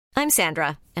I'm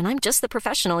Sandra, and I'm just the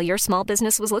professional your small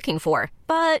business was looking for.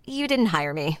 But you didn't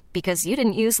hire me because you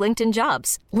didn't use LinkedIn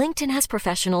Jobs. LinkedIn has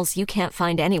professionals you can't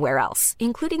find anywhere else,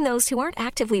 including those who aren't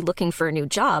actively looking for a new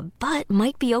job, but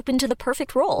might be open to the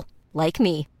perfect role, like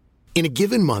me. In a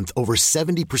given month, over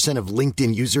 70% of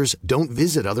LinkedIn users don't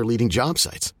visit other leading job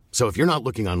sites. So if you're not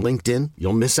looking on LinkedIn,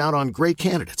 you'll miss out on great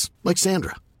candidates like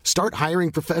Sandra. Start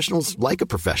hiring professionals like a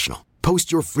professional.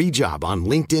 Post your free job on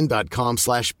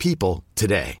linkedin.com/people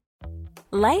today.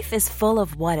 Life is full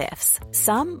of what-ifs.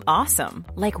 Some awesome,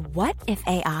 like what if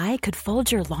AI could fold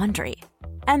your laundry?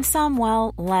 And some,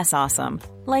 well, less awesome,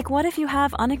 like what if you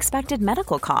have unexpected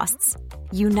medical costs?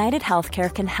 United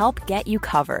Healthcare can help get you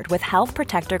covered with Health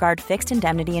Protector Guard fixed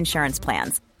indemnity insurance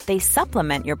plans. They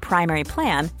supplement your primary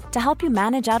plan to help you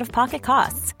manage out-of-pocket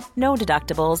costs. No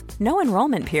deductibles, no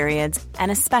enrollment periods,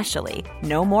 and especially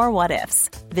no more what-ifs.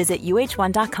 Visit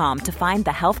uh1.com to find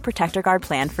the Health Protector Guard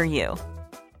plan for you.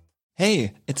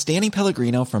 Hey, it's Danny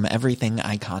Pellegrino from Everything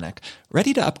Iconic.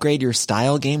 Ready to upgrade your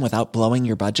style game without blowing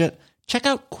your budget? Check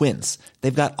out Quince.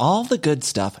 They've got all the good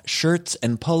stuff, shirts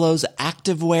and polos,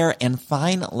 activewear, and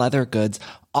fine leather goods,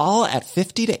 all at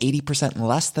 50 to 80%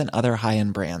 less than other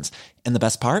high-end brands. And the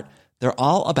best part? They're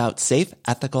all about safe,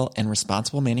 ethical, and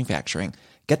responsible manufacturing.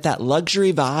 Get that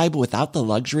luxury vibe without the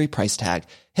luxury price tag.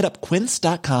 Hit up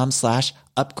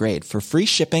quince.com/upgrade for free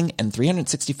shipping and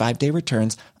 365-day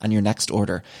returns on your next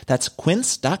order. That's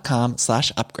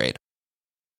quince.com/upgrade.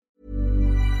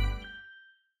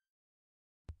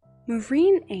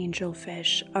 Marine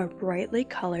angelfish are brightly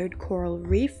colored coral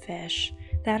reef fish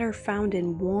that are found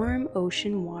in warm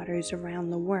ocean waters around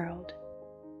the world.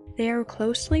 They are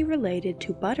closely related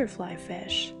to butterfly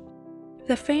fish.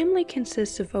 The family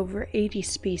consists of over 80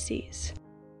 species.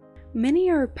 Many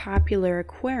are popular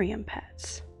aquarium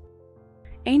pets.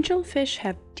 Angelfish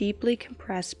have deeply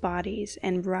compressed bodies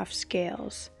and rough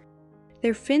scales.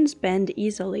 Their fins bend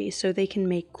easily so they can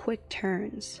make quick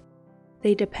turns.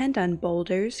 They depend on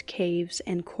boulders, caves,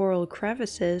 and coral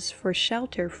crevices for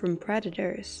shelter from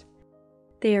predators.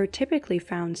 They are typically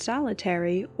found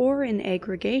solitary or in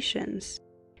aggregations.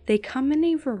 They come in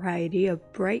a variety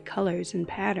of bright colors and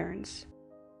patterns.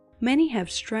 Many have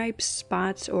stripes,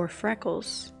 spots, or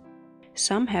freckles.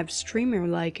 Some have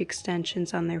streamer-like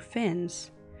extensions on their fins.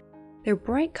 Their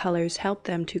bright colors help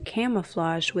them to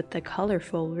camouflage with the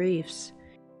colorful reefs.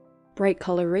 Bright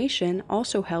coloration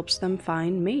also helps them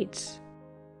find mates.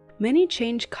 Many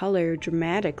change color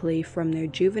dramatically from their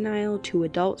juvenile to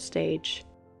adult stage.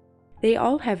 They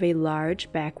all have a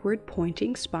large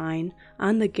backward-pointing spine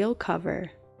on the gill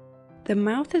cover. The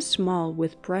mouth is small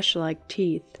with brush-like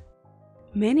teeth.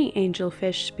 Many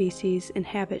angelfish species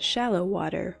inhabit shallow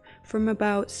water, from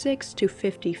about 6 to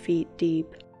 50 feet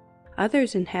deep.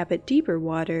 Others inhabit deeper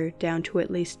water, down to at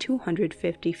least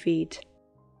 250 feet.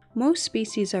 Most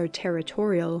species are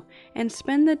territorial and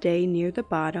spend the day near the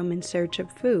bottom in search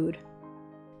of food.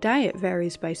 Diet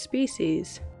varies by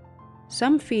species.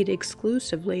 Some feed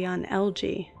exclusively on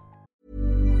algae.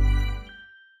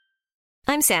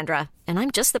 I'm Sandra, and I'm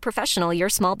just the professional your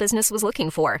small business was looking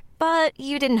for. But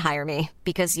you didn't hire me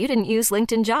because you didn't use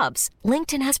LinkedIn Jobs.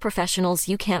 LinkedIn has professionals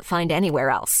you can't find anywhere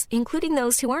else, including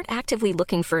those who aren't actively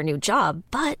looking for a new job,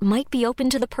 but might be open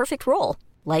to the perfect role,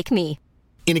 like me.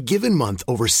 In a given month,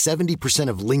 over 70%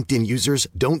 of LinkedIn users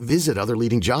don't visit other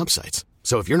leading job sites.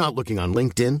 So if you're not looking on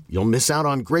LinkedIn, you'll miss out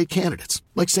on great candidates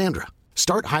like Sandra.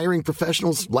 Start hiring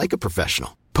professionals like a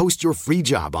professional. Post your free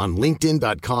job on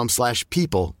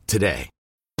linkedin.com/people today.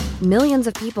 Millions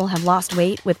of people have lost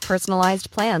weight with personalized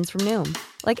plans from Noom.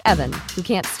 Like Evan, who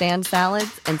can't stand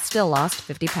salads and still lost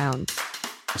 50 pounds.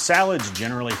 Salads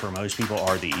generally for most people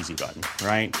are the easy button,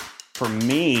 right? For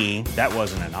me, that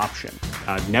wasn't an option.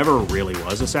 I never really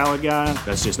was a salad guy.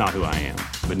 That's just not who I am.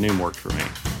 But Noom worked for me.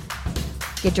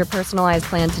 Get your personalized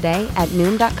plan today at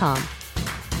Noom.com.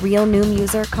 Real Noom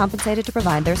user compensated to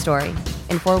provide their story.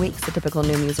 In 4 weeks, the typical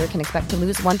Noom user can expect to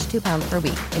lose 1 to 2 pounds per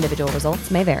week. Individual results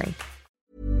may vary.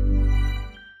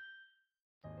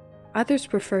 Others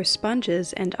prefer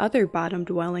sponges and other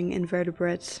bottom-dwelling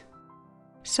invertebrates.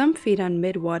 Some feed on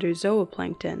midwater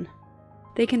zooplankton.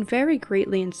 They can vary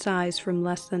greatly in size from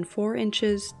less than 4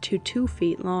 inches to 2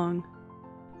 feet long.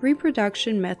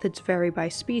 Reproduction methods vary by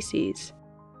species.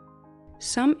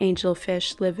 Some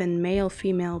angelfish live in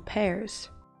male-female pairs.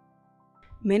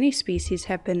 Many species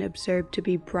have been observed to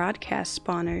be broadcast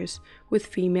spawners, with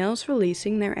females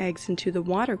releasing their eggs into the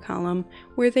water column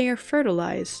where they are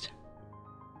fertilized.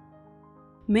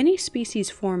 Many species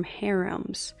form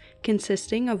harems,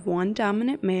 consisting of one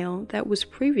dominant male that was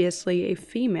previously a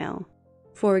female.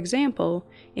 For example,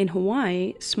 in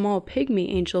Hawaii, small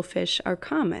pygmy angelfish are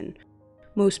common,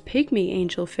 Most pygmy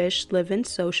angelfish live in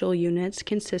social units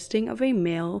consisting of a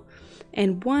male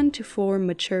and 1 to 4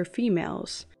 mature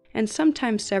females, and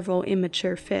sometimes several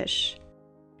immature fish.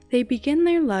 They begin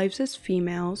their lives as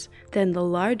females, then the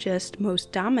largest,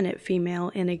 most dominant female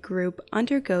in a group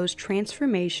undergoes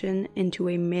transformation into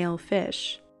a male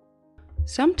fish.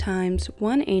 Sometimes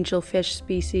one angelfish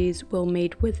species will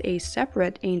mate with a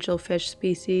separate angelfish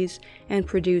species and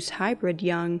produce hybrid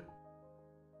young.